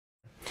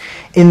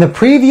In the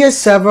previous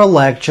several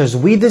lectures,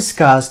 we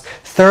discussed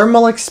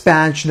thermal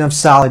expansion of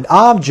solid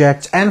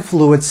objects and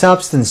fluid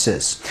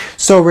substances.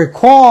 So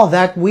recall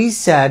that we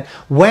said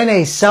when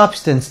a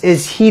substance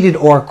is heated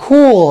or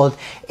cooled,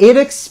 it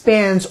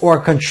expands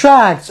or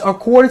contracts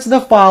according to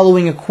the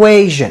following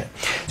equation.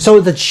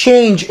 So the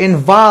change in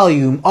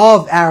volume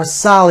of our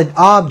solid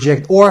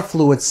object or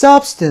fluid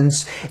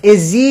substance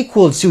is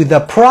equal to the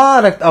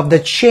product of the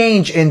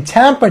change in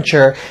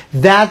temperature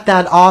that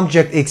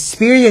object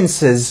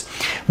experiences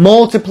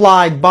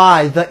multiplied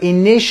by the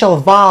initial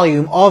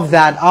volume of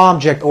that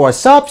object or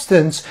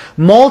substance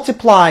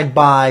multiplied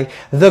by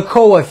the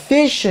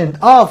coefficient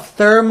of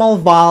thermal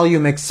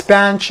volume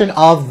expansion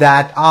of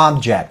that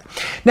object.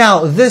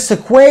 Now, this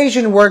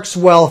equation works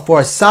well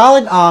for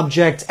solid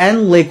objects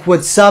and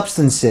liquid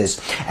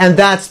substances, and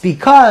that's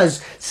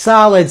because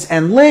solids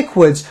and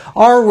liquids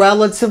are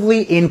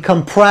relatively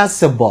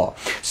incompressible.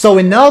 So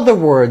in other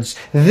words,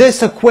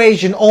 this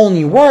equation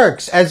only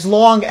works as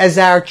long as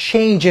our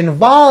change in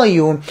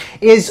volume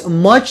is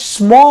much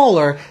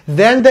smaller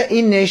than the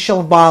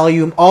initial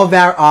volume of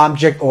our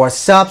object or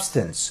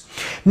substance.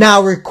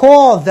 Now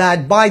recall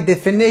that by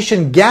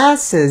definition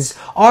gases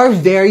are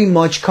very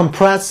much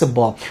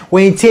compressible.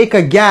 When you take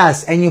a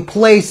gas and you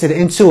place it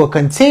into a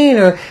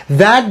container,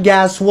 that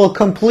gas will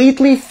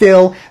completely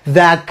fill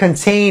that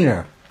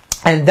container.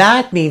 And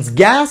that means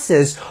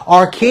gases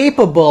are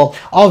capable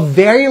of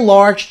very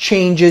large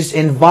changes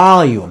in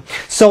volume.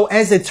 So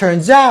as it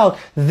turns out,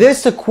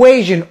 this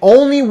equation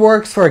only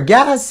works for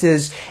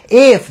gases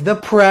if the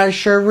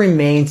pressure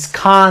remains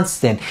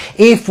constant.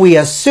 If we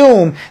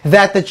assume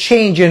that the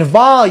change in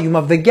volume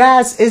of the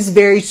gas is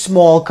very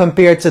small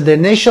compared to the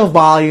initial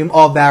volume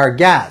of our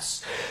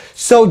gas.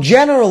 So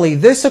generally,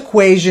 this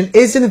equation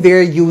isn't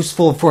very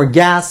useful for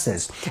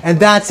gases. And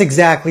that's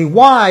exactly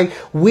why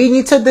we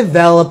need to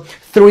develop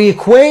three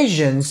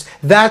equations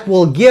that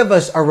will give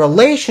us a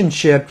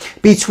relationship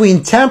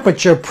between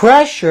temperature,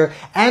 pressure,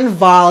 and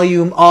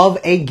volume of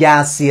a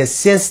gaseous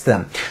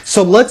system.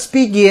 So let's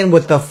begin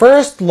with the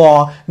first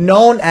law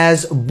known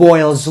as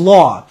Boyle's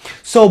law.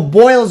 So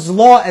Boyle's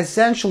law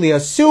essentially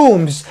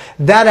assumes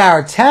that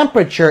our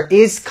temperature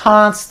is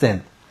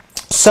constant.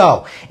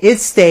 So, it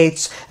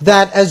states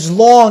that as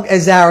long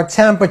as our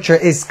temperature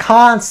is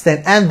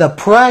constant and the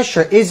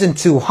pressure isn't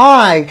too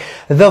high,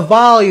 the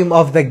volume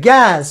of the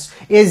gas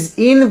is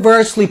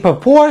inversely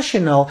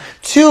proportional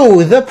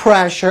to the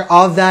pressure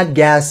of that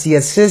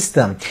gaseous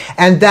system.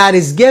 And that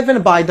is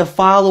given by the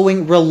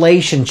following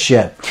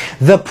relationship.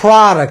 The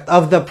product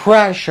of the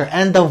pressure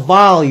and the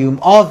volume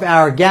of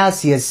our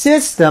gaseous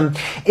system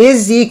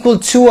is equal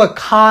to a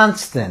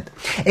constant.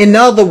 In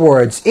other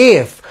words,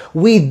 if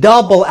we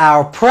double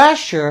our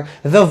pressure,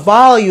 the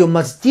volume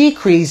must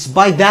decrease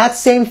by that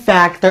same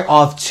factor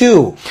of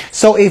 2.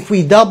 So if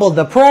we double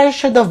the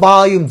pressure, the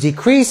volume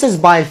decreases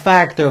by a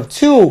factor of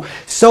 2,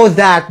 so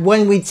that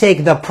when we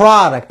take the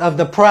product of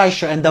the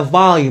pressure and the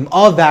volume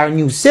of our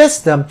new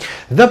system,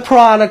 the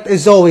product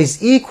is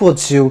always equal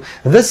to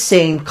the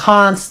same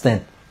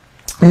constant.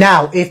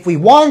 Now, if we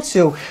want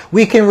to,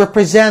 we can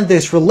represent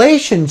this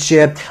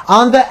relationship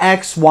on the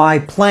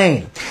xy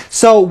plane.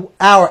 So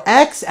our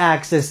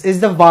x-axis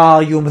is the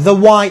volume, the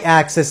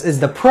y-axis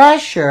is the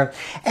pressure,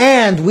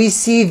 and we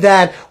see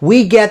that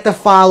we get the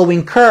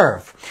following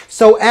curve.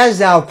 So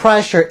as our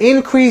pressure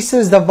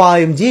increases, the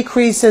volume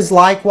decreases.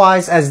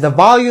 Likewise, as the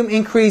volume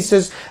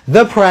increases,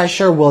 the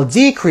pressure will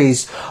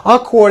decrease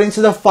according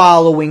to the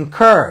following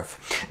curve.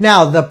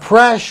 Now, the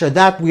pressure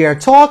that we are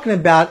talking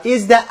about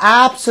is the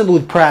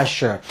absolute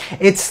pressure.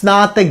 It's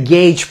not the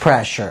gauge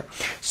pressure.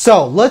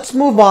 So let's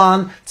move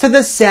on to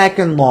the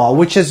second law,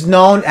 which is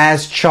known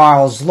as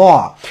Charles'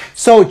 law.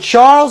 So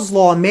Charles'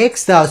 law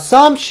makes the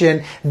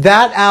assumption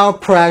that our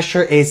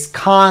pressure is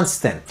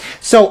constant.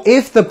 So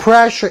if the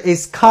pressure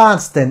is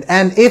constant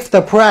and if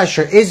the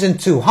pressure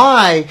isn't too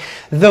high,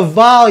 the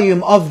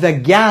volume of the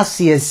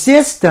gaseous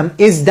system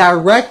is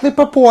directly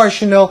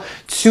proportional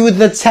to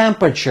the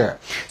temperature.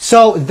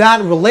 So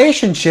that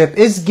relationship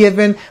is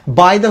given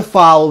by the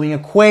following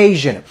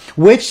equation,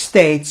 which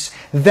states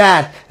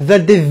that the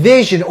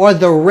division or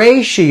the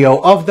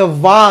ratio of the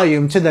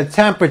volume to the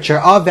temperature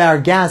of our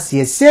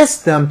gaseous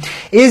system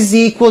is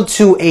equal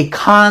to a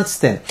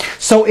constant.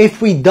 So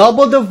if we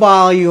double the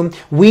volume,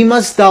 we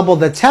must double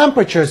the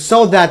temperature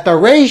so that the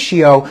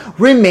ratio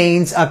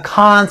remains a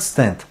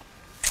constant.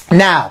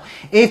 Now,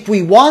 if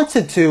we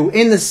wanted to,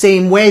 in the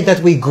same way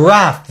that we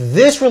graphed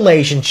this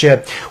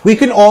relationship, we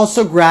can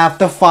also graph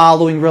the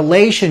following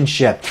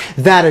relationship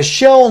that is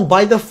shown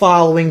by the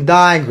following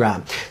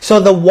diagram. So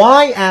the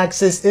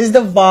y-axis is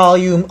the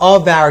volume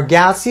of our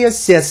gaseous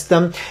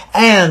system,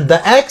 and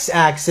the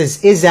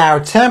x-axis is our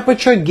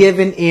temperature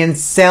given in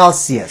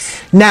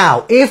Celsius.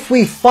 Now, if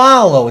we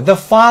follow the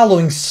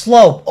following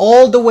slope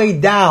all the way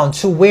down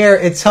to where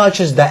it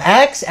touches the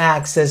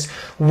x-axis,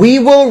 we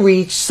will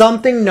reach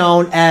something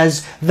known as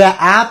as the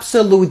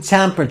absolute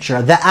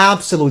temperature. The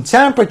absolute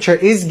temperature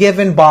is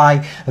given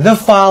by the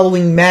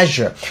following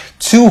measure: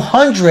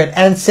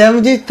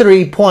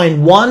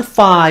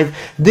 273.15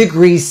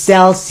 degrees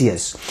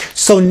Celsius.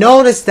 So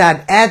notice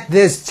that at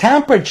this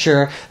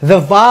temperature, the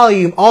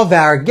volume of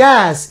our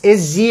gas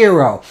is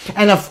 0.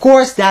 And of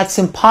course, that's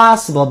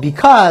impossible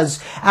because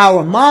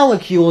our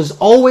molecules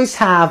always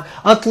have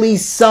at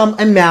least some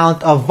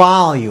amount of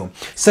volume.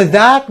 So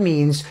that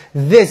means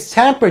this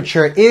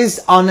temperature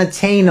is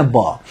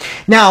unattainable.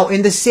 Now,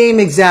 in the same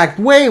exact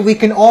way, we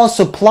can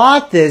also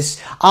plot this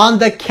on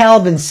the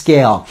Kelvin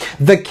scale.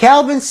 The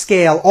Kelvin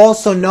scale,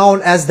 also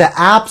known as the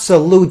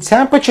absolute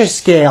temperature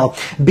scale,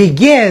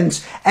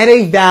 begins at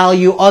a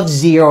value of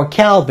 0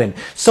 Kelvin.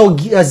 So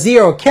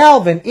 0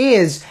 Kelvin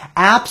is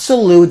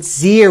absolute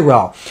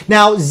 0.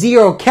 Now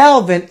 0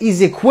 Kelvin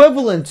is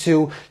equivalent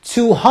to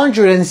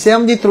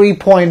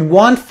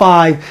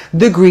 273.15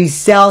 degrees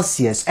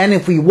Celsius. And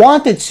if we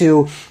wanted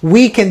to,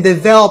 we can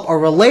develop a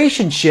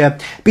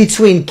relationship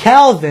between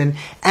Kelvin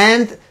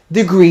and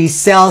degrees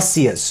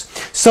Celsius.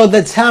 So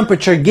the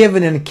temperature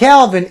given in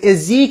Kelvin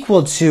is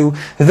equal to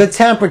the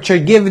temperature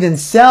given in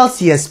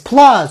Celsius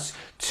plus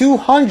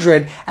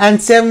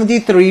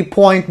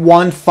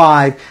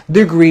 273.15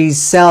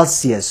 degrees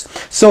Celsius.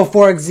 So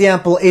for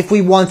example, if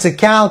we want to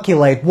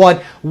calculate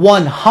what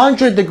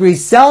 100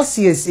 degrees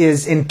Celsius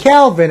is in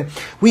Kelvin,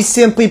 we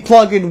simply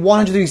plug in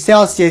 100 degrees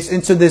Celsius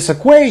into this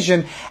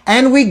equation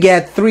and we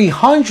get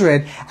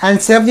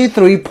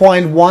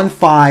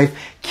 373.15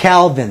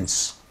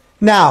 kelvins.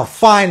 Now,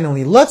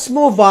 finally, let's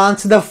move on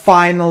to the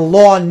final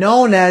law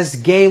known as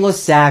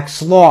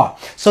gay-Lussac's law.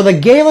 So the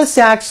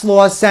gay-Lussac's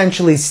law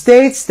essentially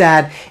states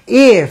that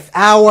if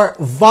our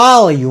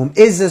volume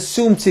is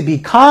assumed to be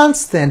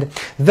constant,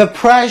 the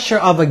pressure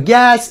of a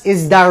gas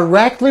is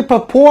directly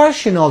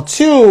proportional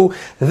to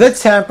the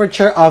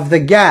temperature of the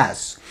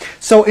gas.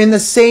 So in the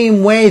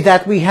same way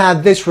that we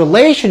have this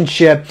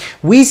relationship,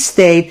 we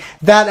state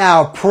that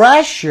our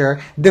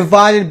pressure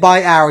divided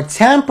by our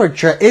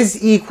temperature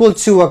is equal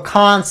to a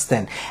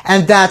constant.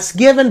 And that's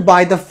given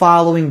by the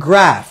following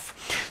graph.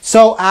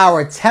 So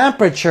our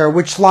temperature,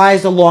 which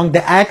lies along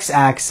the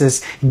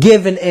x-axis,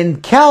 given in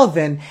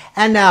Kelvin,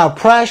 and our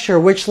pressure,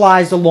 which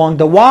lies along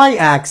the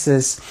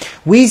y-axis,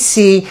 we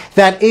see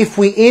that if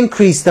we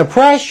increase the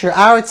pressure,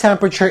 our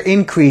temperature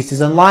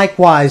increases. And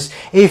likewise,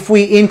 if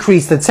we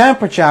increase the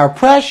temperature, our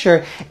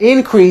pressure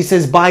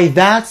increases by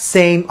that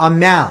same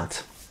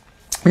amount.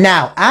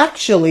 Now,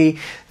 actually,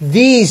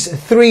 these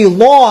three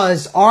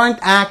laws aren't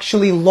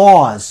actually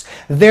laws.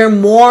 They're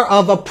more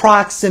of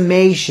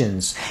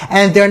approximations.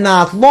 And they're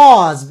not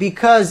laws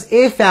because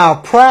if our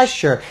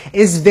pressure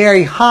is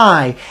very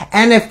high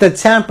and if the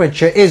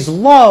temperature is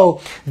low,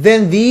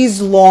 then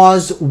these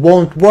laws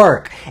won't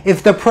work.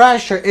 If the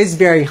pressure is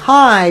very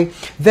high,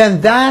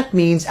 then that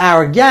means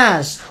our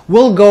gas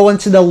will go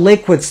into the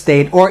liquid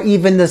state or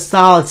even the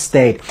solid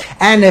state.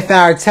 And if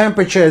our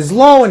temperature is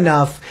low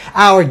enough,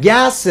 our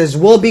gases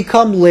will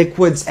become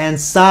liquids and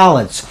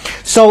solids.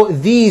 So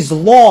these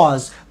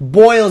laws,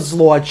 Boyle's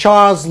law,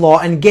 Charles' law,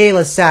 and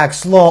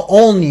gay-Lussac's law,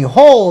 only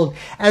hold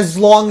as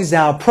long as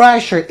our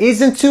pressure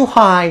isn't too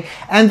high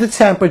and the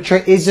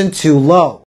temperature isn't too low.